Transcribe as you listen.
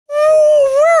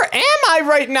am I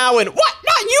right now? And what?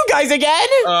 Not you guys again?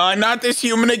 Not this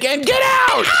human again. Get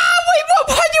out! Wait,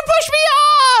 why'd you push me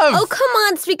off? Oh, come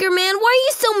on, Speaker Man. Why are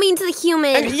you so mean to the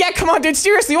human? And yeah, come on, dude.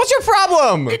 Seriously, what's your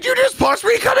problem? Did you just push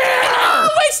me? Come here! Oh,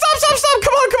 wait, stop.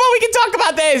 Come on. We can talk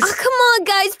about this. Oh, come on,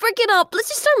 guys. Break it up. Let's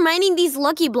just start mining these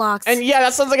lucky blocks. And yeah,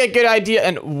 that sounds like a good idea.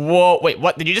 And whoa, wait,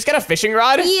 what? Did you just get a fishing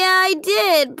rod? Yeah, I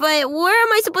did. But where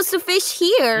am I supposed to fish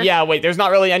here? Yeah, wait, there's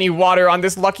not really any water on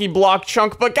this lucky block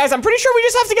chunk. But guys, I'm pretty sure we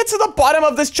just have to get to the bottom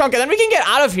of this chunk and then we can get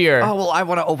out of here. Oh, well, I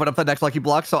want to open up the next lucky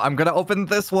block, so I'm going to open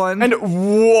this one. And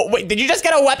whoa, wait, did you just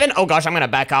get a weapon? Oh gosh, I'm gonna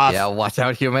back off. Yeah, watch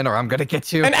out, human, or I'm going to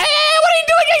get you. And hey, what are you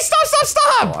doing? Hey,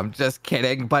 stop! Oh, I'm just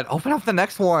kidding, but open up the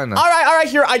next one. All right,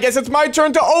 here. I guess it's my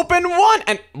turn to open one.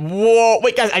 And whoa,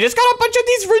 wait, guys, I just got a bunch of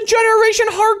these regeneration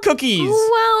heart cookies.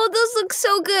 Wow, those look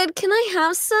so good. Can I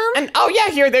have some? And oh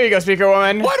yeah, there you go, Speaker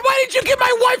Woman. What? Why did you give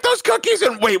my wife those cookies?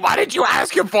 And wait, why did you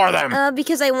ask him for them?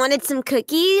 Because I wanted some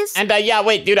cookies. And yeah,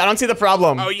 wait, dude, I don't see the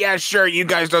problem. Oh yeah, sure, you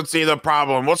guys don't see the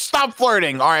problem. Well, stop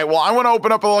flirting. All right, well, I want to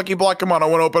open up a lucky block. Come on, I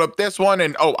want to open up this one.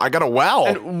 And oh, I got a well.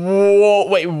 And whoa,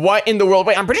 wait, what in the world?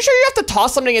 Wait, I'm pretty sure you have to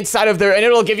toss something inside of there and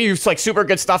it'll give you like super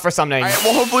good stuff or something. All right,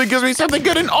 well, hopefully it gives me something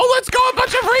good. And oh, let's go, a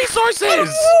bunch of resources.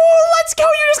 Let's go.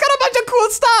 You just got a bunch of cool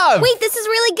stuff. Wait, this is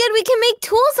really good. We can make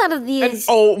tools out of these. And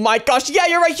oh my gosh, yeah,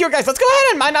 you're right here, guys. Let's go ahead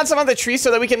and mine out some of the trees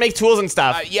so that we can make tools and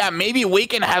stuff. Yeah, maybe we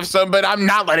can have some, but I'm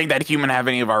not letting that human have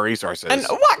any of our resources. And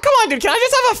what? Come on, dude. Can I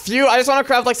just have a few? I just want to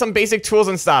craft like some basic tools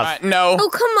and stuff. No. Oh,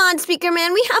 come on, Speaker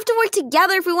Man. We have to work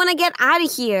together if we want to get out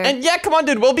of here. And yeah, come on,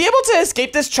 dude. We'll be able to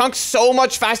escape this chunk so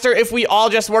much faster if we all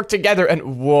just work together.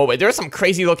 And whoa, wait, there's some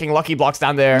crazy looking lucky blocks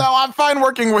down there. No, I'm fine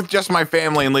working with just my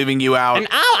family and leaving you out. And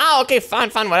ow, okay, fine,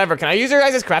 whatever. Can I use your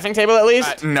guys' crafting table at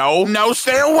least? No,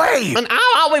 stay away. And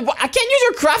ow, wait, what? I can't use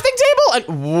your crafting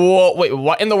table? And whoa, wait,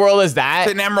 what in the world is that?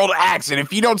 It's an emerald axe, and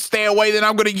if you don't stay away, then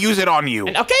I'm gonna use it on you.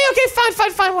 And okay,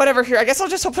 fine, whatever. Here, I guess I'll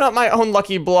just open up my own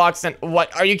lucky blocks. And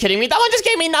what? Are you kidding me? That one just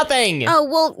gave me nothing. Oh,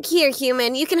 well, here,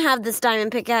 human. You can have this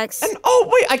diamond pickaxe. And oh,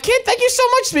 wait, I can't. Thank you so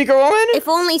much, Speaker Woman. If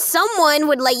only someone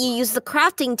would let you use the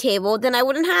crafting table, then I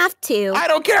wouldn't have to. I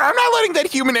don't care. I'm not letting that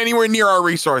human anywhere near our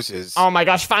resources. Oh my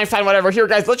gosh, fine, whatever. Here,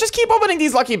 guys, let's just keep opening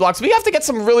these lucky blocks. We have to get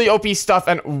some really OP stuff.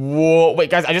 And whoa, wait,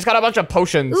 guys, I just got a bunch of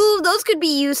potions. Ooh, those could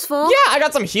be useful. Yeah, I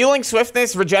got some healing,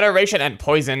 swiftness, regeneration, and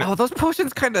poison. Oh, those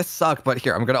potions kind of suck, but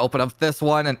here, I'm going to open up this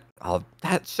one and... Oh,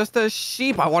 that's just a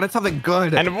sheep. I wanted something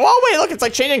good. And whoa, wait, look, it's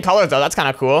like changing colors though. That's kind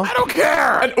of cool. I don't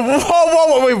care. And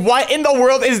whoa, wait, what in the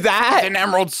world is that? It's an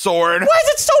emerald sword. Why is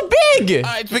it so big?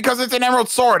 It's because it's an emerald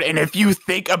sword, and if you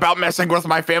think about messing with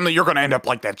my family, you're gonna end up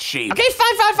like that sheep. Okay,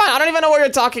 fine. I don't even know what you're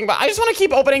talking about. I just want to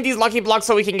keep opening these lucky blocks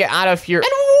so we can get out of here. And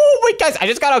whoa, wait, guys, I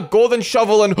just got a golden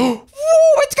shovel and whoa,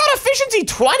 it's got efficiency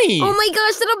 20. Oh my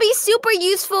gosh, that'll be super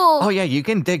useful. Oh yeah, you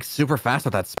can dig super fast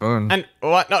with that spoon. And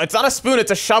what? No, it's not a spoon,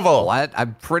 it's a shovel. What?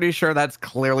 I'm pretty sure that's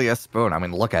clearly a spoon. I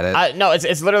mean, look at it. No,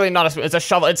 it's literally not a spoon. It's a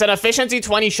shovel. It's an efficiency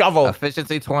 20 shovel.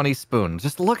 Efficiency 20 spoon.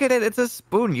 Just look at it. It's a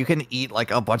spoon. You can eat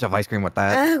like a bunch of ice cream with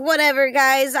that. Whatever,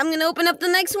 guys. I'm gonna open up the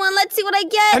next one. Let's see what I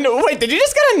get. And wait, did you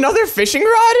just get another fishing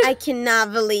rod? I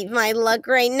cannot believe my luck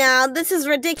right now. This is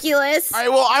ridiculous. All right,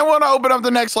 well, I want to open up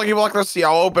the next lucky block. Let's see.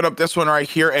 I'll open up this one right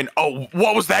here. And oh,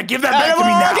 what was that? Give that back to me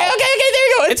now. Okay, there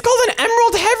you go. It's called an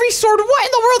emerald heavy sword. What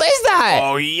in the world is that?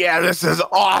 Oh, yeah, this is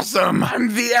awesome.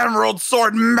 I'm the emerald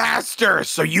sword master,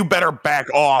 so you better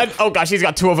back off. And, oh gosh, he's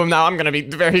got two of them now. I'm gonna be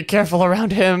very careful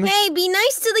around him. Hey, be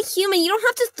nice to the human. You don't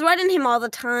have to threaten him all the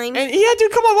time. And yeah,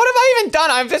 dude, come on. What have I even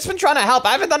done? I've just been trying to help.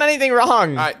 I haven't done anything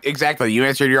wrong. Exactly. You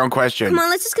answered your own question. Come on,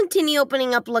 let's just continue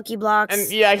opening up lucky blocks.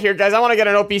 And yeah, here, guys, I want to get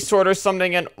an OP sword or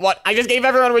something. And what? I just gave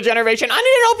everyone regeneration. I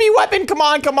need an OP weapon.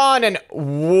 Come on. And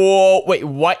whoa, wait,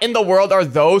 what in the world are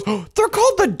those? They're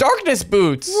called the darkness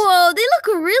boots. Whoa, they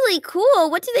look really cool.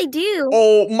 What do they do?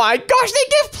 Oh my gosh, they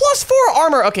give +4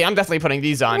 armor. Okay, I'm definitely putting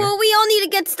these on. Well, we all need to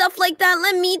get stuff like that.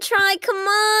 Let me try. Come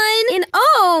on. And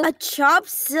oh, a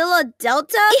Chopzilla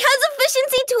Delta. It has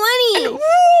efficiency 20. And,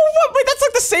 whoa, wait, that's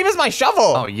like the same as my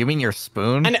shovel. Oh, you mean your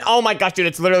spoon? And oh my gosh, dude,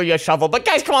 it's literally a shovel. But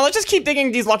guys, come on, let's just keep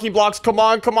digging these lucky blocks. Come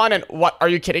on. And what? Are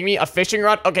you kidding me? A fishing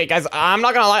rod? Okay, guys, I'm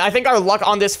not gonna lie. I think our luck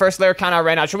on this first layer kind of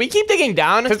ran out. Should we keep digging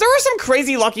down? Because there were some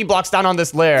crazy lucky blocks down on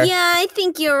this layer. Yeah, I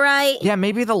think you're right. Yeah,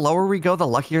 maybe the lower we go, the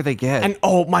luckier they get. And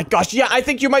oh my gosh, yeah, I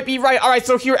think you might be right. All right,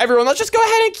 so here, everyone, let's just go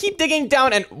ahead and keep digging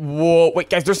down. And whoa, wait,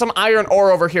 guys, there's some iron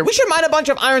ore over here. We should mine a bunch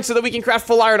of iron so that we can craft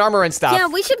full iron armor and stuff. Yeah,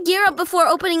 we should gear up before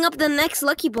opening up the next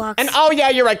lucky blocks. And oh yeah,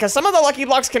 you're right, because because some of the lucky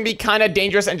blocks can be kind of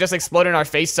dangerous and just explode in our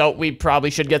face, so we probably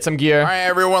should get some gear. All right,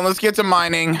 everyone, let's get to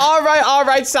mining. All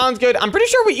right, sounds good. I'm pretty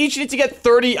sure we each need to get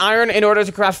 30 iron in order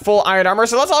to craft full iron armor,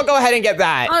 so let's all go ahead and get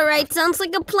that. All right, sounds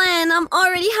like a plan. I'm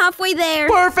already halfway there.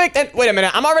 Perfect. And wait a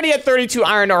minute, I'm already at 32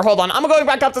 iron ore. Hold on, I'm going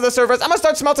back up to the surface. I'm gonna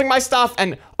start smelting my stuff.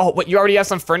 And oh, wait, you already have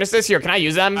some furnaces here. Can I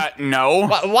use them? No.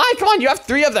 Why? Come on, you have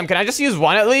 3 of them. Can I just use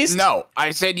 1 at least? No,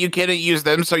 I said you couldn't use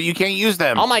them, so you can't use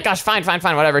them. Oh my gosh, fine,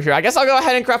 whatever. Here, I guess I'll go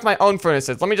ahead and craft my own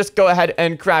furnaces. Let me just go ahead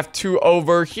and craft 2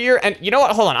 over here. And you know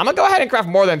what? Hold on, I'm gonna go ahead and craft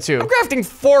more than 2. I'm crafting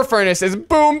 4 furnaces.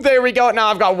 Boom, there we go. Now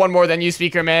I've got 1 more than you,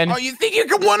 SPEAKERMAN. Oh, you think you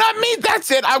can one-up me?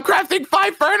 That's it. I'm crafting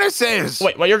 5 furnaces.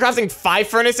 Wait, what? You're crafting 5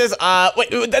 furnaces?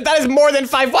 Wait, that is more than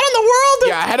 5. What in the world?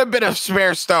 Yeah, I had a bit of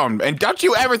spare stone. And don't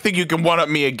you ever think you can one-up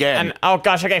me again. And oh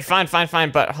gosh, okay, fine.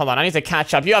 But hold on, I need to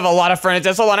catch up. You have a lot of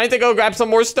furnaces. Hold on, I need to go grab some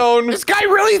more stone. This guy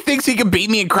really thinks he can beat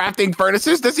me in crafting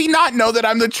furnaces? Does he not know that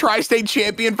I'm the tri-state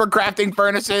champion for crafting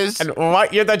furnaces? And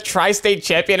what? You're the tri-state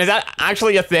champion? Is that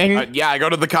actually a thing? Yeah, I go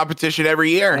to the competition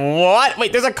every year. What?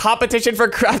 Wait, there's a competition for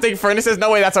crafting furnaces?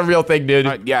 No way, that's a real thing,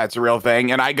 dude. Yeah, it's a real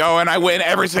thing. And I go and I win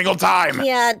every single time.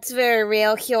 Yeah, it's very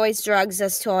real. He always drugs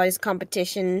us to all his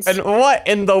competitions. And what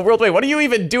in the world? Wait, what do you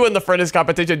even do in the furnace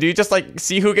competition? Do you just like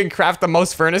see who can craft the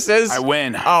most furnaces? I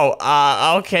win.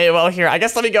 Oh, okay, well here, I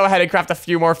guess let me go ahead and craft a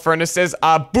few more furnaces.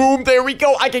 Boom, there we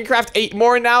go. I can craft 8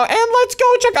 more now, and let's go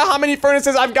check out how many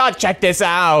furnaces I've got. Check this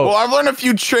out. Well, I've learned a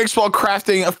few tricks while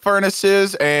crafting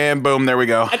furnaces, and boom, there we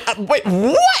go. Wait, what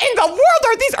in the world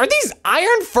are these? Are these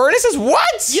iron furnaces?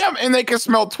 What? Yeah, and they can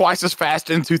smelt twice as fast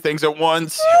and 2 things at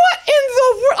once. What in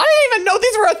the world? I didn't even know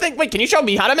these were a thing. Wait, can you show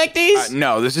me how to make these?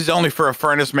 No, this is only for a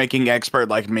furnace making expert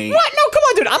like me. What? No, come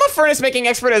on, dude. I'm a furnace making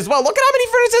expert as well. Look at how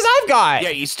many furnaces I've got. Yeah,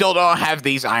 you still don't have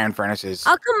these iron furnaces.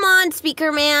 Oh, come on,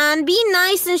 SPEAKERMAN. Be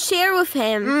nice and share with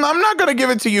him. I'm not gonna give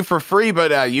it to you for free,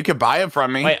 but you could buy it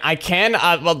from me. Wait, I can?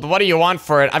 Well, what do you want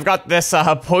for it? I've got this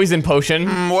poison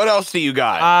potion. What else do you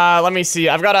got? Let me see.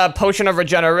 I've got a potion of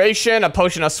regeneration, a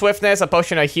potion of swiftness, a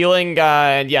potion of healing,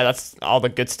 and yeah, that's all the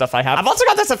good stuff I have. I've also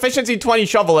got this efficiency 20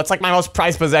 shovel. It's like my most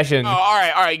prized possession. Oh,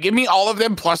 all right. Give me all of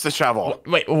them plus the shovel.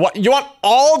 Wait, what? You want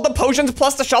all the potions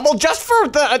plus the shovel just for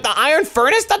the iron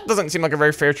furnace? That doesn't seem like a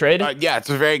very fair trade. Yeah, it's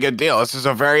a very good deal. This is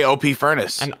a very OP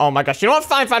furnace. And oh my gosh, you know what?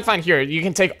 Fine. Here, you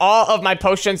can take all of my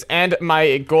potions and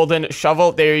my golden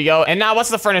shovel. There you go. And now what's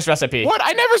the furnace recipe? What?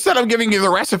 I never said I'm giving you the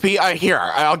recipe. Here,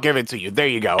 I'll give it to you. There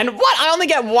you go. And what? I only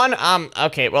get 1?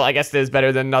 Okay, well, I guess this is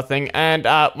better than nothing. And,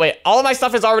 wait, all of my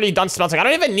stuff is already done smelting. I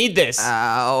don't even need this.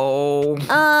 Ow.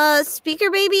 Speaker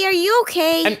baby, are you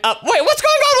okay? And, wait, what's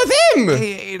going on with him?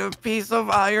 I ate a piece of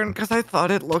iron because I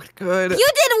thought it looked good. You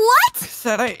did what? I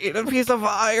said I ate a piece of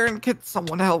iron. Can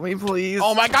someone help me, please?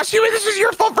 Oh my gosh, this is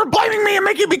your fault for blaming me and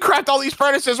making me craft all these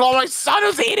furnaces while my son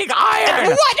is eating iron.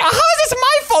 What? How is this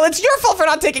my fault? It's your fault for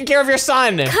not taking care of your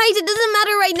son. Guys, it doesn't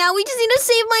matter right now. We just need to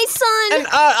save my son. And,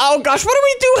 oh gosh, what do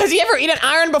we do? Has he ever eaten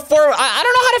iron before? I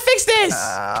don't know how to fix this.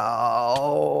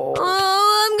 Ow.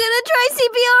 Oh, I'm gonna try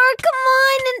CPR. Come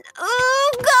on, and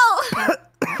go.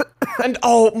 And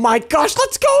oh my gosh,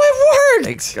 let's go, it worked!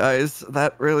 Thanks, guys.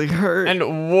 That really hurt.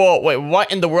 And whoa, wait,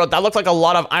 what in the world? That looked like a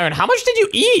lot of iron. How much did you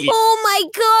eat? Oh my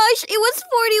gosh, it was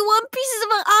 41 pieces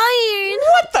of iron.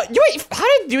 What the? Wait, how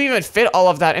did you even fit all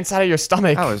of that inside of your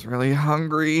stomach? I was really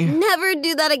hungry. Never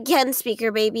do that again,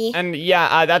 speaker baby. And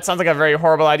yeah, that sounds like a very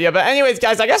horrible idea. But anyways,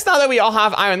 guys, I guess now that we all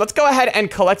have iron, let's go ahead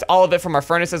and collect all of it from our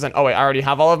furnaces. And oh wait, I already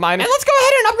have all of mine. And let's go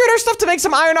ahead and upgrade our stuff to make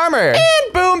some iron armor.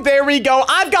 And boom, there we go.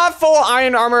 I've got full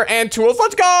iron armor and tools.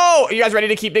 Let's go. Are you guys ready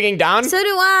to keep digging down? So do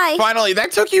I. Finally,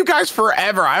 that took you guys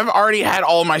forever. I've already had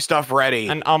all my stuff ready.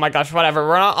 And oh my gosh, whatever.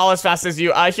 We're not all as fast as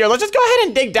you. Here, let's just go ahead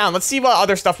and dig down. Let's see what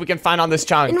other stuff we can find on this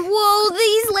chunk. And whoa,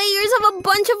 these layers have a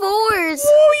bunch of ores.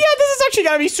 Oh yeah, this is actually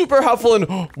gonna be super helpful. And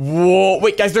whoa,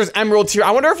 wait guys, there's emeralds here.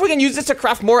 I wonder if we can use this to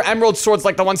craft more emerald swords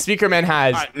like the one SPEAKERMAN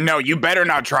has. No, you better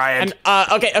not try it.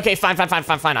 And okay, fine.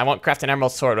 I won't craft an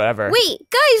emerald sword, whatever. Wait,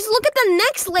 guys, look at the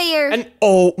next layer. And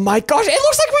oh my gosh, it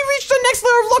looks like we reached the next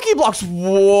layer of lucky blocks.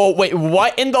 Whoa, wait,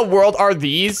 what in the world are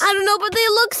these? I don't know, but they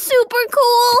look super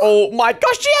cool. Oh my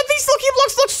gosh, yeah, these lucky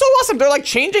blocks look so awesome. They're like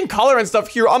changing color and stuff.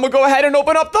 Here, I'm gonna go ahead and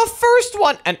open up the first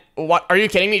one. And what, are you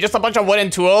kidding me? Just a bunch of wooden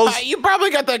tools? You probably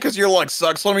got that because your luck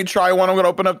sucks. Let me try one. I'm gonna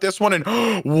open up this one and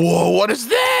whoa, what is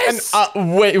this?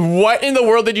 And wait, what in the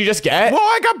world did you just get? Well,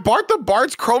 I got Bart the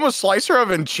Bard's Chroma Slicer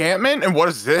of Enchantment. And what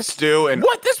does this do? And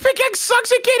what? This pickaxe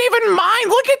sucks. It can't even mine.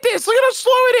 Look at this. Look at how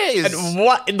slow it is. And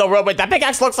what in the wait, that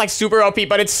pickaxe looks like super OP,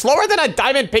 but it's slower than a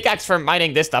diamond pickaxe for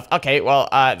mining this stuff. Okay, well,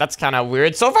 that's kind of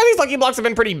weird. So far, these lucky blocks have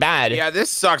been pretty bad. Yeah, this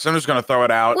sucks. I'm just gonna throw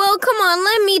it out. Well, come on,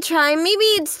 let me try. Maybe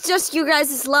it's just you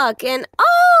guys' luck. And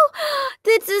oh,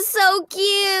 this is so cute.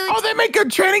 Oh, they make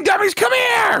good training dummies. Come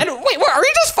here. And wait, what, are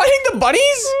you just fighting the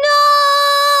bunnies?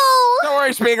 No! Don't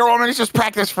worry, Speaker Woman. It's just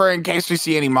practice for in case we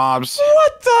see any mobs.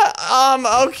 What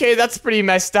the? Okay, that's pretty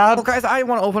messed up. Well, guys, I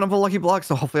want to open up a lucky block,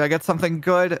 so hopefully I get something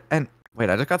good. And wait,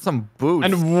 I just got some boots.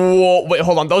 And whoa, wait,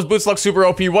 hold on. Those boots look super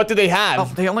OP. What do they have?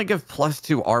 Oh, they only give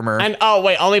 +2 armor. And oh,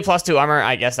 wait, only +2 armor.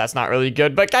 I guess that's not really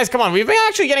good. But guys, come on. We've been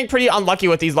actually getting pretty unlucky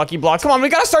with these lucky blocks. Come on, we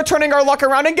gotta start turning our luck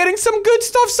around and getting some good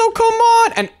stuff. So come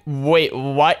on. And wait,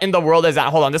 what in the world is that?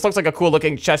 Hold on. This looks like a cool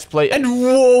looking chest plate. And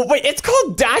whoa, wait, it's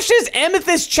called Dash's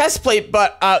Amethyst chest plate.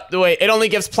 But wait, it only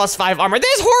gives +5 armor.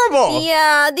 This is horrible.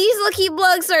 Yeah, these lucky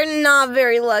blocks are not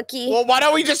very lucky. Well, why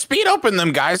don't we just speed open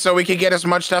them, guys, so we can get as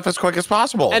much stuff as quick as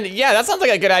possible? And yeah, that sounds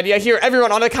like a good idea. Here,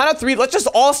 everyone, on the count of 3, let's just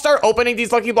all start opening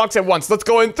these lucky blocks at once. Let's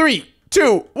go in 3,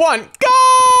 2, 1, go!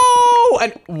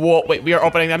 And whoa, wait, we are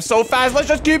opening them so fast. Let's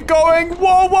just keep going.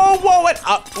 Whoa, whoa, whoa.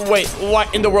 And wait,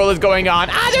 what in the world is going on?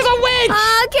 Ah, there's a witch!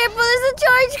 Careful, there's a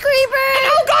charge creeper. And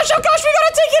oh gosh, we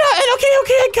gotta take it out. And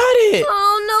okay, I got it.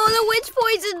 Oh no, the witch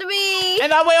poisoned me.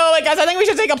 And wait, guys, I think we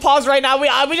should take a pause right now.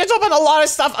 We just opened a lot of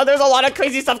stuff. There's a lot of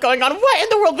crazy stuff going on. What in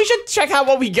the world? We should check out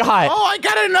what we got. Oh, I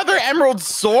got another emerald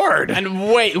sword.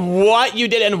 And wait, what you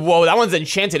did? And whoa, that one's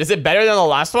enchanted. Is it better than the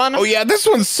last one? Oh yeah, this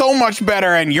one's so much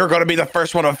better, and you're gonna be the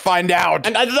first one to find out.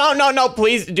 And no,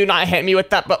 please do not hit me with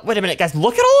that. But wait a minute, guys,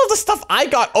 look at all of the stuff I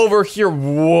got over here.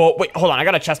 Whoa, wait, hold on, I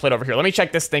got a chest plate over here. Let me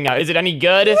check this thing out. Is it any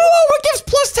good? Whoa, it gives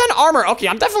 +10 armor. Okay,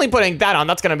 I'm definitely putting that on.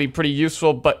 That's gonna be pretty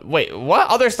useful. But wait, what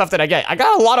other stuff did I get? I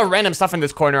got a lot of random stuff in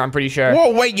this corner, I'm pretty sure.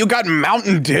 Whoa, wait, you got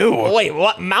Mountain Dew. Wait,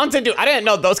 what? Mountain Dew? I didn't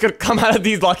know those could come out of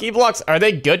these lucky blocks. Are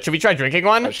they good? Should we try drinking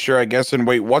one? Sure, I guess. And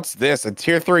wait, what's this? A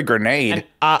tier 3 grenade.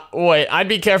 And, wait, I'd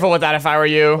be careful with that if I were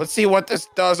you. Let's see what this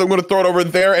does. I'm gonna throw it over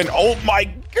there, and oh my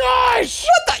gosh!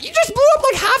 What the? You just blew up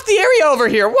like half the area over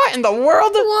here. What in the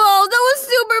world? Whoa, that was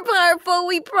super powerful.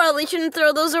 We probably shouldn't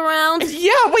throw those around.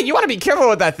 Yeah, wait, you want to be careful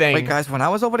with that thing. Wait, guys, when I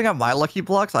was opening up my lucky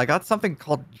blocks, I got something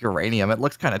called uranium. It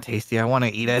looks kind of tasty. I want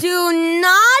to eat it. Do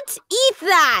not eat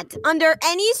that under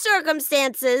any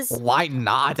circumstances. Why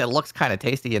not? It looks kind of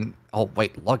tasty and... Oh,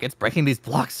 wait, look, it's breaking these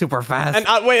blocks super fast.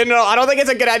 And wait, no, I don't think it's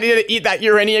a good idea to eat that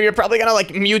uranium. You're probably gonna, like,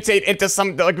 mutate into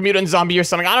some, like, mutant zombie or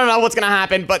something. I don't know what's gonna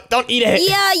happen, but don't eat it.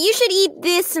 Yeah, you should eat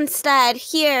this instead.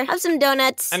 Here, have some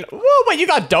donuts. And, whoa, wait, you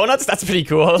got donuts? That's pretty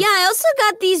cool. Yeah, I also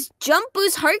got these Jump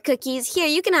Boost heart cookies. Here,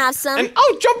 you can have some. And,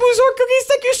 oh, Jump Boost heart cookies,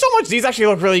 thank you so much. These actually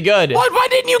look really good. What? Why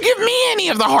didn't you give me any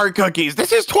of the heart cookies?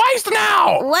 This is twice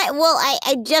now. What? Well,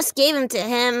 I just gave them to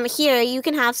him. Here, you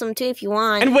can have some too if you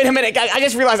want. And wait a minute, guys, I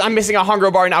just realized I'm missing a hunger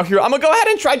bar now. Here, I'm gonna go ahead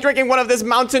and try drinking one of this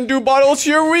Mountain Dew bottles.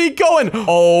 Here we go. And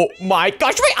oh my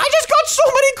gosh, wait, I just got so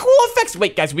many cool effects.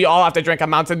 Wait, guys, we all have to drink a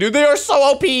Mountain Dew. They are so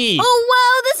OP. Oh,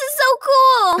 wow, this is so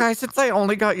cool. Guys, since I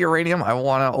only got uranium, I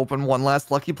want to open one last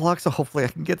lucky block, so hopefully I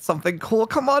can get something cool.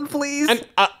 Come on, please. And,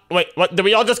 wait, what? Did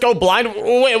we all just go blind?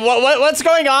 Wait, what's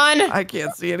going on? I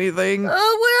can't see anything. Where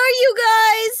are you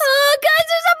guys? Guys,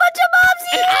 there's a bunch of mobs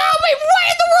here. And, wait, what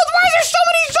in the world? Why is there so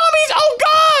many zombies? Oh,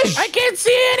 gosh. I can't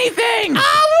see anything.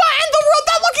 What in the world?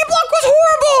 That lucky block was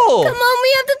horrible. Come on,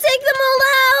 we have to take them all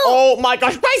out. Oh, my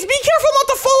gosh. Guys, be careful not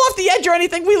to fall off the edge or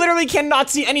anything. We literally cannot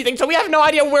see anything, so we have no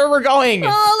idea where we're going.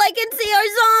 All I can see are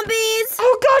zombies.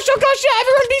 Oh, gosh, yeah.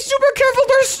 Everyone be super careful.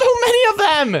 There's so many of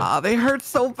them. They hurt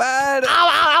so bad.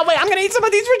 Ow, wait, I'm gonna eat some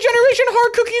of these regeneration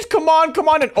heart cookies. Come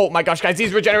on. And oh my gosh, guys,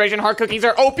 these regeneration heart cookies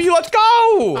are OP. Let's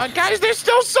go. Guys, there's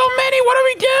still so many. What do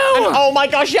we do? And, oh my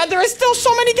gosh, yeah, there is still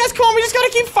so many. Guys, come on, we just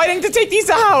gotta keep fighting to take these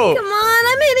out. Come on,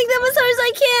 I'm hitting them as hard as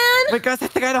I can. Wait, guys, I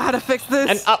think I know how to fix this.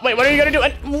 And wait, what are you gonna do?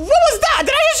 And what was that?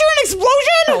 Did I just hear an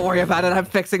explosion? Don't worry about it. I'm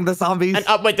fixing the zombies.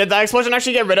 And wait, did that explosion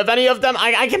actually get rid of any of them?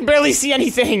 I can barely see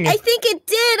anything. I think it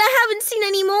did. I haven't seen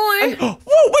any more. And,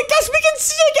 whoa, wait, guys, we can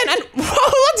see again. And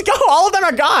whoa, let's go. All of them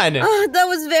are gone. That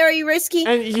was very risky.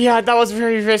 And yeah, that was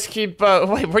very risky. But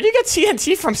wait, where do you get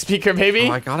TNT from, Speaker Baby?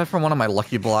 Oh, I got it from one of my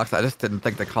lucky blocks. I just didn't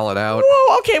think to call it out.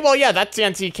 Whoa, okay, well, yeah, that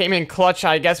TNT came in clutch,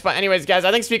 I guess. But anyways, guys,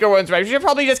 I think SPEAKERWOMANS right. We should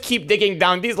probably just keep digging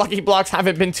down. These lucky blocks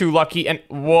haven't been too lucky. And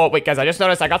whoa, wait, guys, I just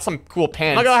noticed I got some cool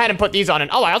pants. I'll go ahead and put these on.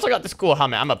 And oh, I also got this cool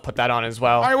helmet. I'm gonna put that on as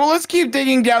well. All right, well, let's keep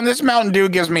digging down. This Mountain Dew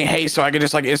gives me haste, so I can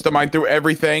just, like, insta-mine through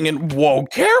everything. And whoa,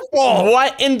 careful.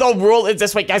 What in the world is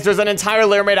this? Wait, guys, there's an entire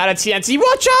layer made out of TNT.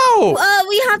 Watch out.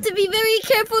 We have to be very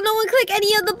careful. No one click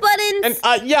any of the buttons.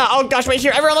 And, yeah, oh gosh, wait,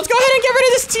 here, everyone, let's go ahead and get rid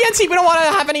of this TNT. We don't want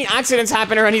to have any accidents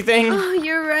happen or anything. Oh,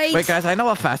 you're right. Wait, guys, I know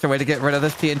a faster way to get rid of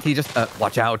this TNT. Just,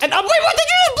 watch out. And, wait, what? Did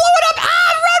you just blow it up?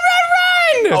 Run!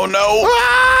 no.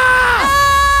 Ah!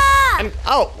 And,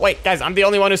 oh, wait, guys, I'm the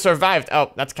only one who survived.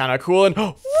 Oh, that's kind of cool. And, whoa,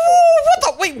 what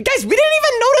the? Wait, guys, we didn't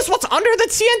even notice what's under the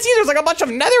TNT. There's like a bunch of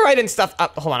netherite and stuff.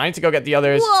 Hold on, I need to go get the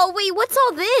others. Whoa, wait, what's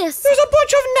all this? There's a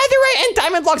bunch of netherite and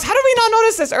diamond blocks. How did we not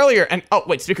notice this earlier? And, oh,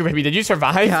 wait, Speaker Baby, did you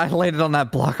survive? Yeah, I landed on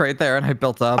that block right there and I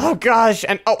built up. Oh, gosh.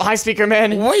 And, oh, hi, Speaker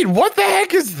Man. Wait, what the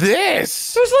heck is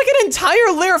this? There's like an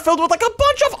entire layer filled with like a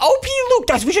bunch of OP loot.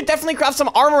 Guys, we should definitely craft some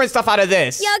armor and stuff out of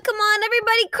this. Yeah, come on,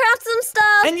 everybody, craft some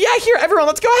stuff. And yeah, here, everyone,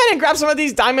 let's go ahead and grab some of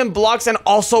these diamond blocks and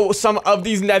also some of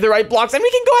these netherite blocks. And we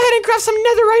can go ahead and craft some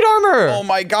netherite armor. Oh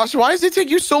my gosh, why does it take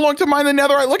you so long to mine the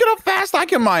netherite? Look at how fast I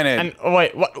can mine it. And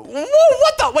wait, what? Whoa,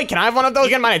 what the? Wait, can I have one of those?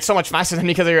 You can mine it so much faster than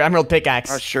me because of your emerald pickaxe.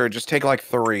 Oh, sure, just take like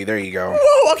 3. There you go.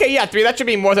 Whoa, okay, yeah, 3. That should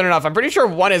be more than enough. I'm pretty sure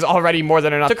 1 is already more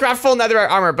than enough to craft full netherite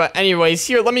armor. But anyways,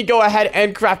 here, let me go ahead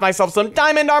and craft myself some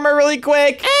diamond armor really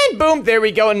quick. And boom, there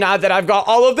we go. Now that I've got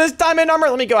all of this diamond armor,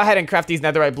 let me go ahead and craft these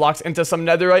netherite blocks into some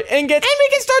netherite ingots. And we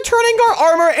can start turning our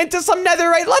armor into some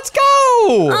netherite. Let's go!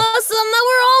 Awesome, now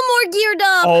we're all more geared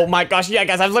up. Oh my gosh, yeah,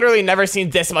 guys, I've literally never seen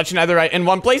this much netherite in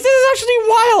one place. This is actually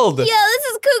wild. Yeah, this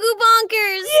is cuckoo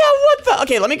bonkers. Yeah, what the?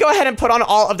 Okay, let me go ahead and put on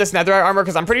all of this netherite armor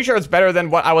because I'm pretty sure it's better than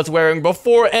what I was wearing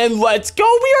before. And let's go.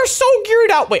 We are so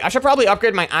geared out. Wait, I should probably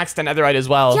upgrade my axe to netherite as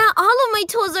well. Yeah, all of my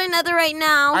tools are netherite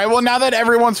now. All right, well, now that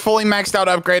everyone's fully maxed out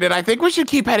upgraded, I think we should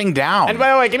keep heading down. And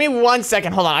wait, give me 1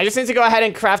 second. Hold on. I just need to go ahead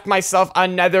and craft myself a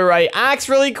netherite axe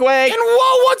really quick. And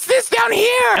whoa, what's this down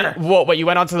here? Whoa, wait, you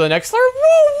went on to the next layer?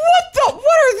 Whoa, what the? What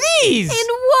are these? And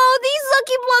whoa, these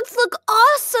lucky blocks look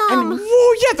awesome. And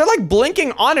whoa, yeah, they're like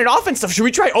blinking on and off and stuff. Should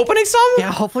we try opening some?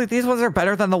 Yeah, hopefully these ones are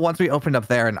better than the ones we opened up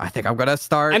there. And I think I'm gonna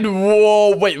start. And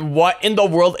whoa, wait, what in the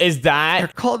world is They're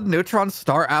that? called neutron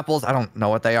star apples. I don't know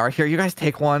what they are. Here, you guys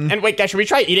take one. And wait, guys, should we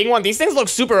try eating one? These things look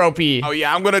super OP. Oh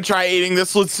yeah, I'm gonna try eating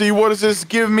this. Let's see, what does this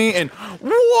give me? And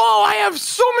whoa, I have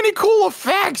so many cool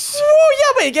effects. Whoa,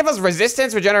 yeah, wait, it gives us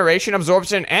resistance, regeneration,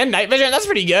 absorption, and night vision. That's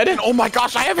pretty good. And oh my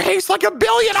gosh, I have haste like a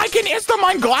billion. I can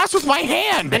insta-mine glass with my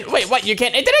hand. And wait, what? You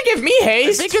can't? It didn't give me I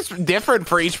haste. think it's different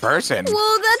for each person.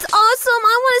 Whoa, that's awesome.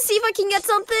 I want to see if I can get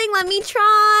something. Let me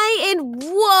try. And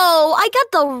whoa, I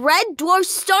got the red dwarf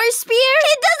star spear.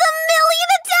 It does 1,000,000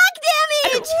 attack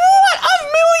damage. What?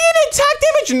 1,000,000 attack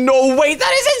damage? No way.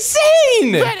 That is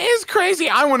insane. That is crazy.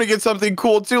 I want to get something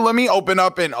cool too. Let me open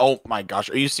up and oh my gosh,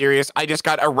 are you serious? I just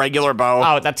got a regular bow.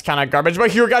 Oh, that's kind of garbage.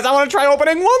 But here, guys, I want to try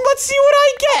opening one. Let's see what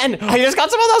I get. And I just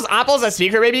got some of those apples that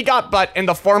Speaker Baby got, but in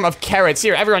the form of carrots.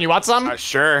 Here, everyone, you want some?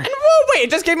 Sure. And whoa, wait,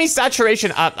 it just gave me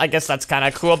saturation up. I guess that's kind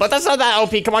of cool, but that's not that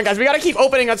OP. Come on, guys, we gotta keep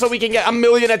opening it so we can get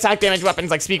 1,000,000 attack damage weapons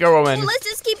like Speaker Woman. Well, let's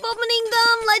just keep opening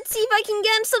them. Let's see if I can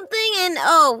get something. And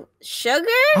oh, sugar?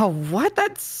 Oh, what?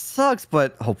 That sucks,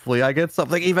 but hopefully I get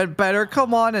something even better.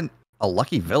 Come on, and a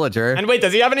lucky villager. And wait,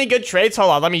 does he have any good traits?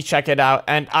 Hold on, let me check it out.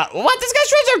 And what? This guy's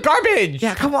traits are garbage.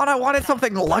 Yeah, come on, I wanted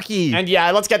something lucky. And yeah,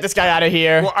 let's get this guy out of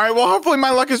here. Well, all right, well, hopefully my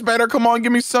luck is better. Come on,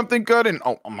 give me something good. And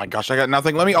oh my gosh, I got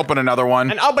nothing. Let me open another one.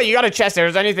 And oh, but you got a chest there.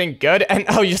 Is there anything good? And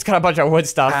oh, you just got a bunch of wood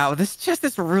stuff. Wow, this chest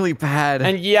is really bad.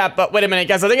 And yeah, but wait a minute,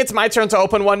 guys. I think it's my turn to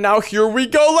open one now. Here we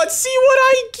go. Let's see what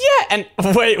I get.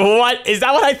 And wait, what? Is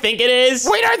that what I think it is?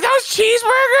 Wait, are those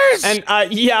cheeseburgers?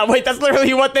 And yeah, wait, that's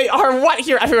literally what they are. What?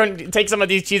 Here, everyone, take some of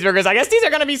these cheeseburgers. I guess these are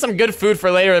gonna be some good food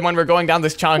for later when we're going down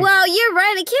this chunk. Wow, you're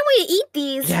right. I can't wait to eat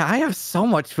these. Yeah, I have so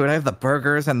much food. I have the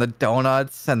burgers and the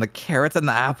donuts and the carrots and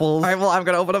the apples. All right, well, I'm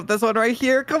gonna open up this one right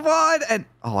here. Come on. And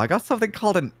oh, I got something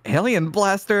called an alien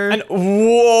blaster. And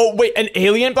whoa, wait, an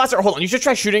alien blaster? Hold on, you should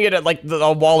try shooting it at like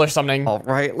the wall or something. All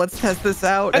right, let's test this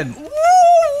out. And whoa,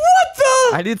 what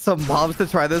the? I need some mobs to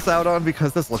try this out on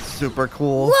because this looks super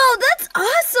cool. Whoa, that's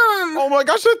awesome. Oh my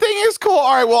gosh, the thing is cool.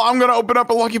 All right, well, I'm gonna open up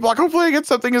a lucky block. Hopefully I get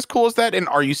something as cool as that. And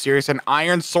are you serious? An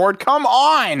iron sword? Come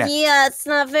on. Yeah, it's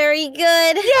not very good.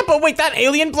 Yeah, but wait, that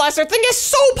alien blaster thing is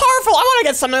so powerful. I want to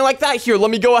get something like that. Here,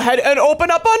 let me go ahead and open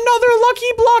up another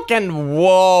lucky block. And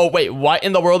whoa, wait, what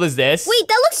in the world is this? Wait,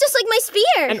 that looks just like my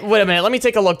spear. And wait a minute, let me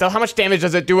take a look. How much damage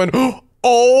does it do? And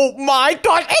oh my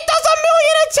gosh, it does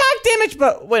 1,000,000 attack damage.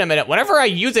 But wait a minute, whenever I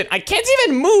use it, I can't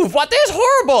even move. What? This is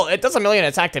horrible. It does 1,000,000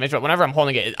 attack damage, but whenever I'm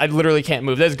holding it, I literally can't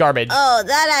move. This is garbage. Oh,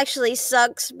 that actually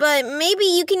sucks. But maybe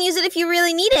you can use it if you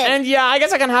really need it. And yeah, I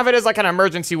guess I can have it as like an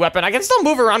emergency weapon. I can still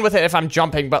move around with it if I'm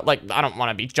jumping, but like, I don't want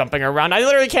to be jumping around. I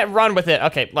literally can't run with it.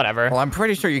 Okay, whatever. Well, I'm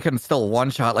pretty sure you can still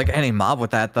one-shot like any mob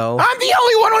with that, though. I'm the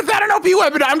only one without an OP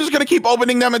weapon. I'm just gonna keep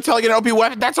opening them until I get an OP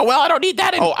weapon. That's a well, I don't need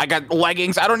that. Oh, I got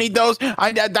leggings. I don't need those.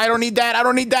 I don't need that. I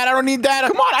don't need that. I don't need that.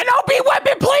 Come on, an OP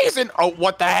weapon, please. And oh,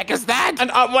 what the heck is that?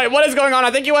 And wait, what is going on?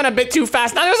 I think you went a bit too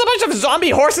fast. Now there's a bunch of zombie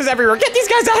horses everywhere. Get these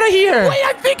guys out of here. Wait,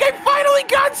 I think I finally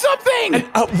got something.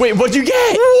 And, wait, what'd you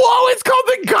get? Whoa, it's called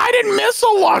the guided guided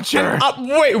missile launcher.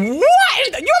 Wait,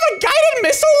 what? You have a guided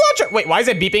missile launcher? Wait, why is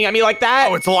it beeping at me like that?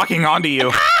 Oh, it's locking onto you.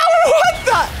 Ow, what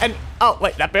the? And, oh,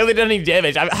 wait, that barely did any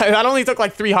damage. That only took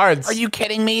like 3 hearts. Are you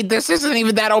kidding me? This isn't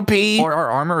even that OP. Or our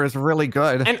armor is really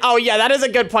good. And, oh, yeah, that is a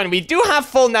good point. We do have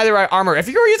full netherite armor. If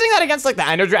you were using that against, like, the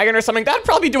Ender Dragon or something, that'd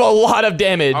probably do a lot of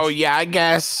damage. Oh, yeah, I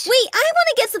guess. Wait, I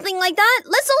want to get something like that.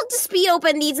 Let's all just speed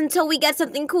open these until we get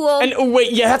something cool. And,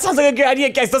 wait, yeah, that sounds like a good idea.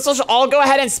 Guys, let's just all go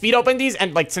ahead and speed open these.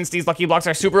 And, like, since these lucky blocks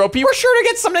are super OP, we're sure to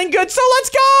get something good. So let's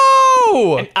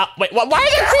go! And, wait, what? Why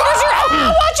are there creepers here?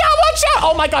 Oh, watch out, watch out!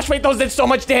 Oh, my gosh, wait, those did so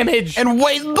much damage. And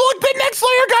wait, look, the next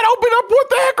layer got opened up. What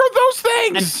the heck are those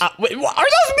things? And, wait, are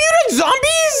those mutant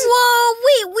zombies? Whoa,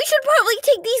 wait, we should probably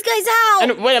take these guys out.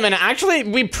 And wait a minute, actually,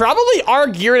 we probably are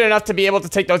geared enough to be able to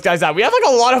take those guys out. We have, like,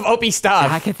 a lot of OP stuff.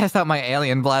 I can test out my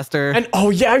alien blaster. And, oh,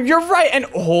 yeah, you're right. And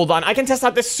hold on, I can test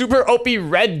out this super OP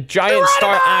red giant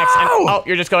star axe. And, oh,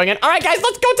 you're just going in. All right, guys,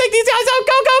 let's go take these guys out.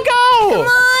 Go, go, go. Come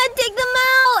on, take them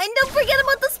out. And don't forget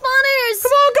about the spawners.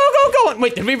 Come on, go, go, go. And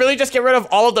wait, did we really just get rid of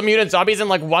all of the mutant zombies in,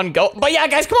 like, one go? But yeah,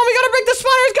 guys, come on, we gotta break the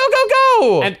spawners. Go, go,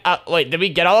 go. And, wait, did we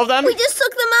get all of them? We just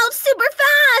took them out super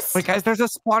fast. Wait, guys, there's a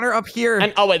spawner up here.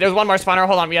 And, oh, wait, there's one more spawner.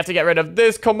 Hold on, we have to get rid of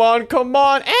this. Come on, come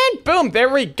on. And boom, there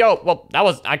we go. Well, that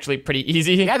was actually pretty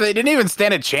easy. Yeah, they didn't even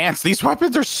stand a chance. These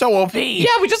weapons are so OP. Yeah,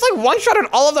 we just, like, one-shotted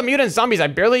all of the mutant zombies. I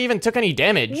barely even took any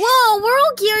damage. Whoa, we're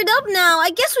all geared up now.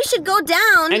 I guess we should go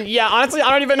down. And yeah, honestly,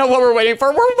 I don't even know what we're waiting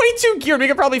for. We're way too geared. We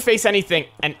could probably face anything.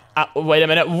 And, wait a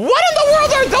minute. What in the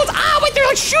world are those? Wait, they're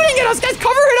like shooting at us. Guys,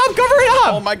 cover it up, cover it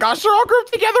up. Oh my gosh, they're all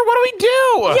grouped together. What do we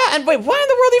do? Yeah, and wait, why in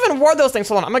the world even were those things?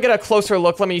 Hold on, I'm gonna get a closer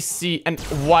look. Let me see. And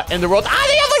what in the world? They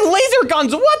have like laser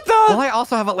guns. What the? Well, I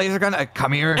also have a laser gun.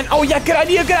 Come here. And oh yeah, good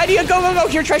idea, good idea. Go, go, go.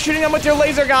 Here, try shooting them with your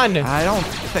laser gun. I don't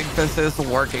think this is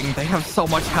working. They have so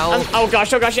much health. Oh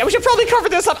gosh, yeah, we should probably cover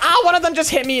this up. One of them just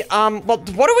hit me. Well,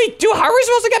 what do we do? How are we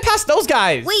supposed to get past those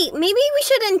guys? Wait, maybe we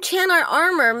should enchant our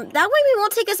armor. That way we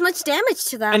won't take as much damage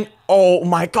to them. And oh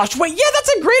my gosh, wait, yeah, that's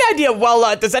a great idea.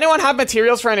 Well, does anyone have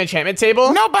materials for an enchantment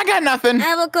table? Nope, I got nothing. I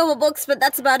have a couple books, but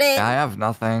that's about it. I have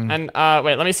nothing. And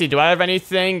wait, let me see. Do I have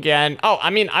anything? And oh, I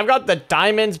mean, I've got the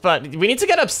diamonds, but we need to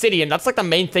get obsidian. That's like the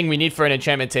main thing we need for an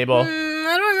enchantment table.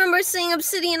 I don't remember seeing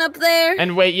obsidian up there.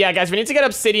 And wait, yeah, guys, we need to get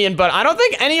obsidian, but I don't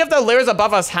think any of the layers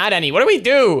above us had any. What do we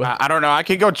do? I don't know. I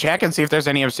could go check and see if there's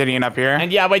any obsidian up here.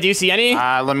 And yeah, wait, do you see any?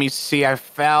 Let me see. I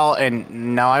fell and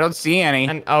no, I don't see any.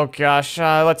 And oh gosh,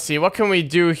 let's see. What can we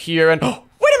do here? And wait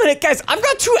a minute, guys, I've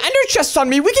got 2 ender chests on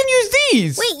me. We can use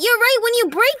these. Wait, you're right. When you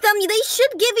break them, they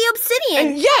should give you obsidian.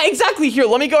 And yeah, exactly. Here,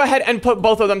 let me go ahead and put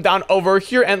both of them down over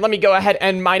here. And let me go ahead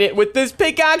and mine it with this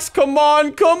pickaxe. Come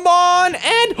on, come on.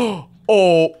 And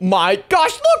oh my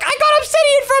gosh, look, I got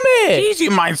obsidian from it. Jeez, you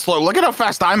mine slow. Look at how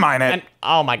fast I mine it. And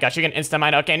oh my gosh, you can instant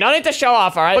mine. Okay, no need to show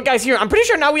off, all right? But guys, here, I'm pretty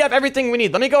sure now we have everything we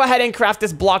need. Let me go ahead and craft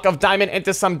this block of diamond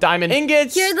into some diamond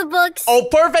ingots. Here are the books. Oh,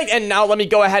 perfect. And now let me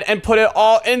go ahead and put it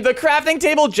all in the crafting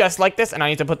table just like this. And I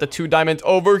need to put the 2 diamonds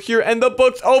over here and the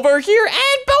books over here.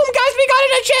 And boom, guys, we got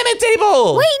an enchantment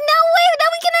table. Wait, no way. Now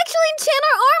we can actually enchant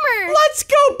our armor. Let's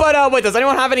go. But wait, does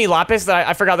anyone have any lapis?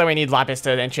 I forgot that we need lapis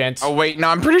to enchant. Oh, wait, no,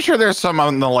 I'm pretty sure there's some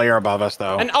on the layer above us,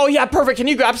 though. And oh, yeah, perfect. Can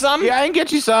you grab some? Yeah, I can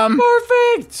get you some.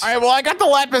 Perfect. All right, well, I got the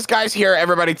lapis, guys. Here,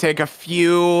 everybody take a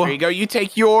few. There you go. You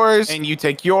take yours, and you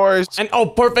take yours. And oh,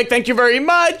 perfect. Thank you very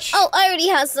much. Oh, I already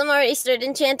have some. I already started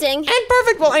enchanting. And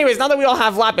perfect. Well, anyways, now that we all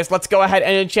have lapis, let's go ahead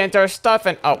and enchant our stuff.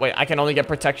 And oh, wait, I can only get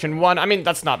protection 1. I mean,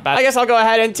 that's not bad. I guess I'll go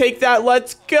ahead and take that.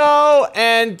 Let's go.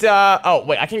 And oh,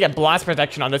 wait, I can get blast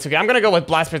protection on this. Okay, I'm gonna go with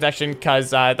blast protection because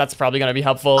that's probably gonna be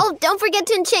helpful. Oh, don't forget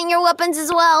to enchant your weapons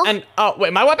as well. And oh,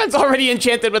 wait, my weapon's already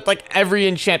enchanted with like every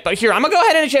enchant. But here, I'm gonna go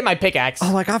ahead and enchant my pickaxe.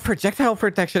 Oh, I got projectile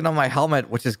protection on my helmet,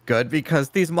 which is good because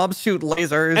these mobs shoot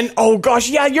lasers. And oh gosh,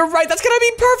 yeah, you're right. That's gonna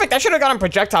be perfect. I should have gotten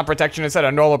projectile protection instead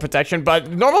of normal protection,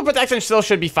 but normal protection still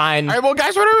should be fine. All right, well,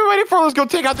 guys, what are we waiting for? Let's go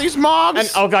take out these mobs.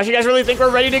 And oh gosh, you guys really think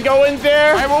we're ready to go in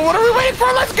there? All right, well, what are we waiting for?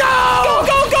 Let's go! Go,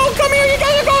 go, go! Come here, you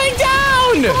guys are going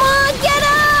down! Come on, get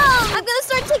out! I'm gonna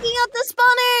start taking out the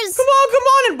spawners. Come on, come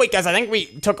on. And wait, guys, I think we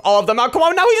took all of them out. Come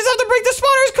on, now we just have to break the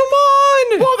spawners. Come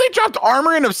on. Whoa, they dropped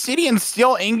armor and obsidian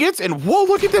steel ingots. And whoa,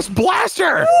 look at this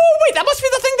blaster. Oh, wait, that must be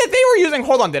the thing that they were using.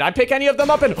 Hold on, did I pick any of them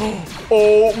up? And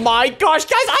oh my gosh,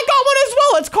 guys, I got one as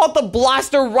well. It's called the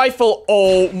blaster rifle.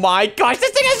 Oh my gosh,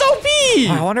 this thing is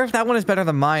OP. I wonder if that one is better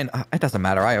than mine. It doesn't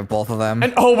matter. I have both of them.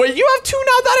 And oh, wait, you have 2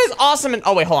 now. That is awesome. And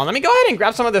oh, wait, hold on. Let me go ahead and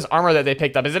grab some of this armor that they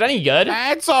picked up. Is it any good?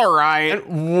 That's all right. And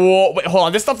whoa, wait, hold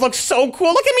on. This stuff looks so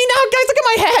cool. Look at me now, guys. Look at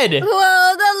my head.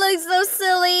 Whoa, that looks so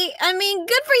silly. I mean,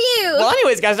 good for you. Well,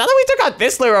 anyways, guys, now that we took out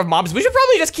this layer of mobs, we should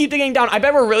probably just keep digging down. I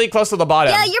bet we're really close to the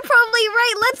bottom. Yeah, you're probably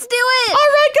right. Let's do it. All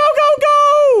right, go, go,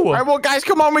 go. All right, well, guys,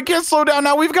 come on. We can't slow down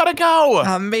now. We've got to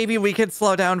go. Maybe we could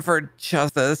slow down for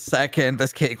just a second.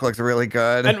 This cake looks really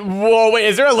good. And whoa, wait,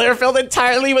 is there a layer filled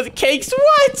entirely with cakes?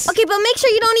 What? Okay, but make sure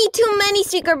you don't eat too many,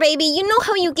 Speaker Baby. You know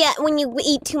how you get when you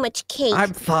eat too much cake.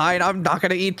 I'm fine. I'm not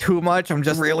gonna eat too much. I'm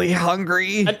just really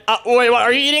hungry. And, wait, what?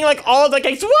 Are you eating like all of the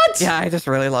cakes? What? Yeah, I just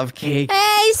really love cake.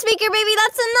 Hey, Speaker Baby,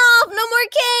 that's enough. No more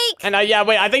cake. And yeah,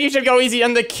 wait, I think you should go easy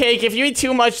on the cake. If you eat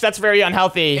too much, that's very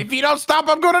unhealthy. If you don't stop,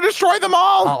 I'm going to destroy them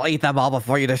all. I'll eat them all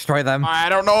before you destroy them. I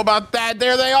don't know about that.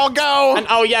 There they all go. And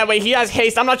oh yeah, wait, he has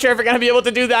haste. I'm not sure if we're gonna be able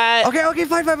to do that. Okay,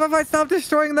 fine. Stop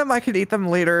destroying them. I can eat them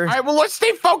later. All right, well, let's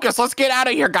stay focused. Let's get out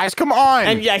of here, guys. Come on.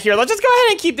 And yeah, here, let's just go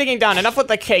ahead and keep digging down. Enough with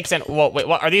the cakes. And whoa, wait,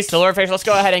 what are these silverfish? Let's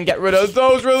go ahead and get rid of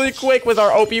those really quick with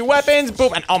our OP weapons.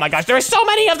 Boom. And oh my gosh, there are so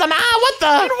many of them. What the?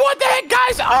 And what the heck,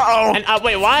 guys? Uh-oh. And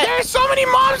wait, what? There's so many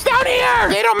mobs down here.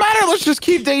 They don't matter. Let's just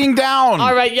keep digging down.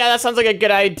 All right, yeah, that sounds like a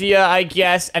good idea, I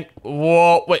guess. And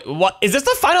whoa, wait, what? Is this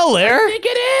the final layer? I think it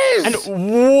is.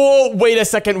 And whoa, wait a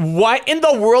second. What in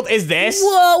the world is this?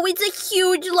 Whoa, it's a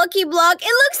huge lucky block. It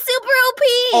looks super OP.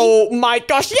 Oh my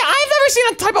gosh, yeah, I've never seen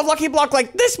a type of lucky block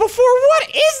like this before. What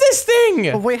is this thing?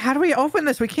 Oh, wait, how do we open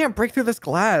this? We can't break through this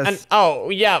glass. And oh,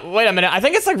 yeah, wait a minute. I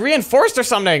think it's like reinforced or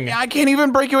something. Yeah, I can't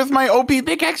even break it with my OP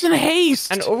pickaxe and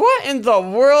haste. And what in the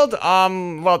world?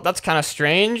 Well, that's kind of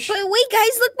strange. But wait,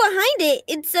 guys, look behind it.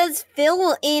 It says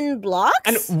fill in blocks.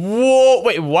 And whoa,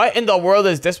 wait, what in the world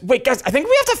is this? Wait, guys, I think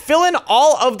we have to fill in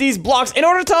all of these blocks in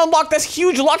order to unlock this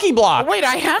huge lucky block. Wait,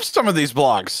 I have some of these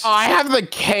blocks. I have the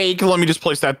cake. Let me just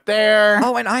place that there.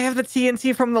 Oh, and I have the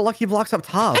TNT from the lucky blocks up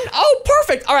top. And oh,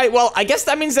 perfect. All right, well, I guess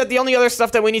that means that the only other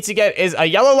stuff that we need to get is a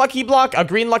yellow lucky block, a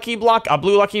green lucky block, a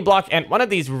blue lucky block, and one of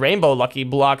these rainbow lucky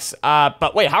blocks.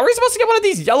 But wait, how are we supposed to get one of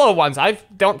these yellow ones? I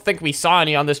don't think we saw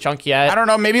any on this chunk yet. I don't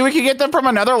know. Maybe we could get them from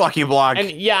another lucky block.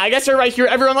 And yeah, I guess you're right here.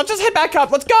 Everyone, let's just head back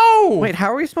up. Let's go. Wait,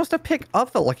 how are we supposed to pick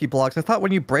up the lucky blocks? I thought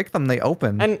when you break them, they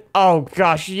open. And oh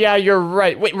gosh, yeah, you're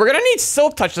right. Wait, we're gonna need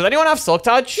silk touch. Does anyone have silk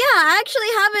touch? Yeah, I actually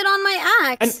have it on my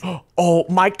axe. And oh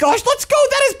my gosh, let's go.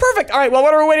 That is perfect. All right, well,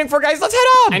 what are we waiting for, guys? Let's head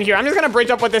up. And here, I'm just gonna bridge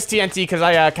up with this TNT because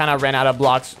I kind of ran out of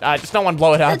blocks. Just don't want to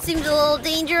blow it up. That seems a little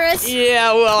dangerous.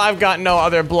 Yeah, well, I've got no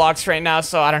other blocks right now,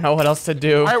 so I don't know what else to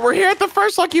do. All right, we're here at the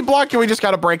first lucky block, and we just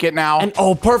gotta break it now. And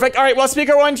oh, perfect. All right, well,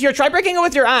 Speaker One here, try breaking it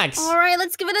with your axe. All right,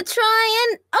 let's give it a try.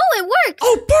 And oh, it worked.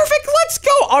 Oh, perfect. Let's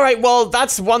go. All right, well,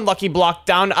 that's one lucky block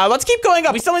down. Let's keep going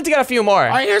up. We still need to get a few more. All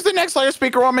right, here's the next layer,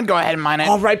 Speaker Woman. Go ahead and mine it.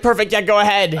 All right, perfect. Yeah, go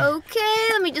ahead. Okay,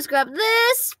 let me just grab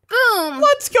this. Boom.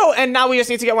 Let's go. And now we just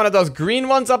need to get one of those green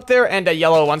ones up there and a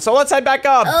yellow one. So let's head back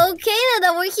up. Okay, now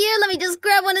that we're here, let me just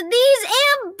grab one of these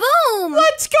and boom.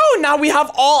 Let's go. Now we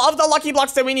have all of the lucky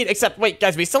blocks that we need. Except, wait,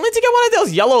 guys, we still need to get one of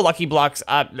those yellow lucky blocks.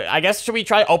 I guess, should we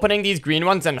try opening these green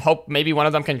ones and hope maybe one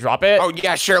of them can drop it? Oh,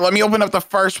 yeah, sure. Let me open up the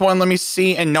first one. Let me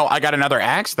see. And no, I got another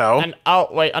axe, though. And oh,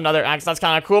 wait, another axe. That's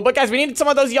kind of cool. But guys, we need some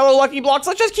of those yellow lucky blocks.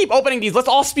 Let's just keep opening these. Let's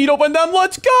all speed open them.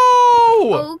 Let's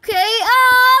go. Okay,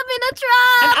 I'm in a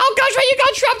trap. And oh, gosh, wait, you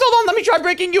got trapped. Hold on. Let me try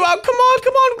breaking you out. Come on,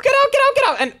 come on. Get out, get out, get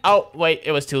out. And oh, wait,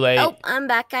 it was too late. Oh, I'm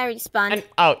back. I respawned. And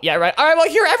oh, yeah, right. All right, well,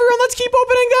 here, everyone, let's keep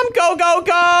opening them. Go, go,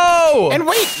 go. And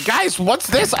wait, guys, what's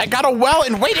this? I got a well,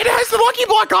 and wait, it has the lucky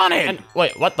block on it. And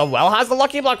wait, what? The well has the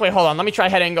lucky block? Wait, hold on. Let me try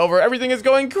heading over. Everything is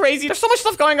going crazy. There's so much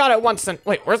stuff going on at once. And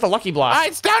wait, where's the lucky block?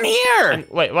 It's down here. And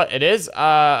wait, what? It is?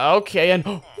 Okay. And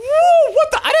whoa,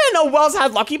 what the? I didn't know wells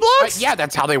had lucky blocks. Yeah,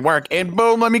 that's how they work. And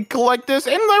boom, let me collect this.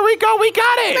 And there we go. We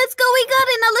got it. Let's go. We got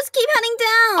it. Now let's keep heading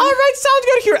down. All right, sounds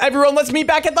good. Here, everyone, let's meet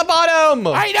back at the bottom.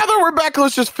 All right, now that we're back,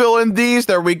 let's just fill in these.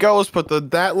 There we go. Let's put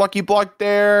that lucky block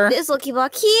there. This lucky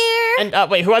block here. And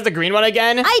wait, who has the green one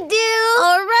again? I do.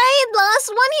 All right, last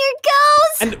one. Here it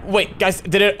goes. And wait, guys,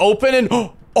 did it open? And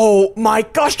oh my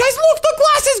gosh, guys, look, the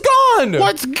glass is gone.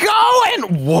 Let's go.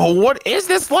 And whoa, what is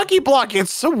this lucky block?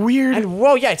 It's so weird. And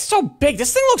whoa, yeah, it's so big.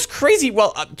 This thing looks crazy.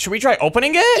 Well, should we try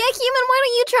opening it? Yeah, Human, why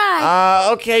don't you try?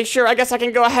 Okay, sure. I guess I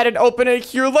can go ahead and open it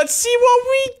here. Let's see what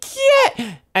we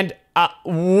get. And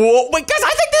whoa, wait, guys,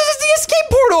 I think this is the escape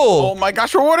portal. Oh my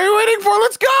gosh, what are you waiting for?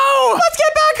 Let's go. Let's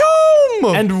get back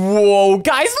home. And whoa,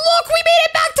 guys, look, we made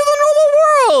it back to the normal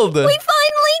world. We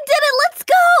finally did it. Let's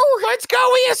go. Let's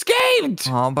go. We escaped.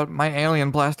 Oh, but my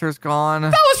alien blaster's gone.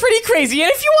 That was pretty crazy.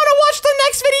 And if you want to watch the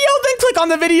next video, then click on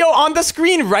the video on the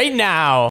screen right now.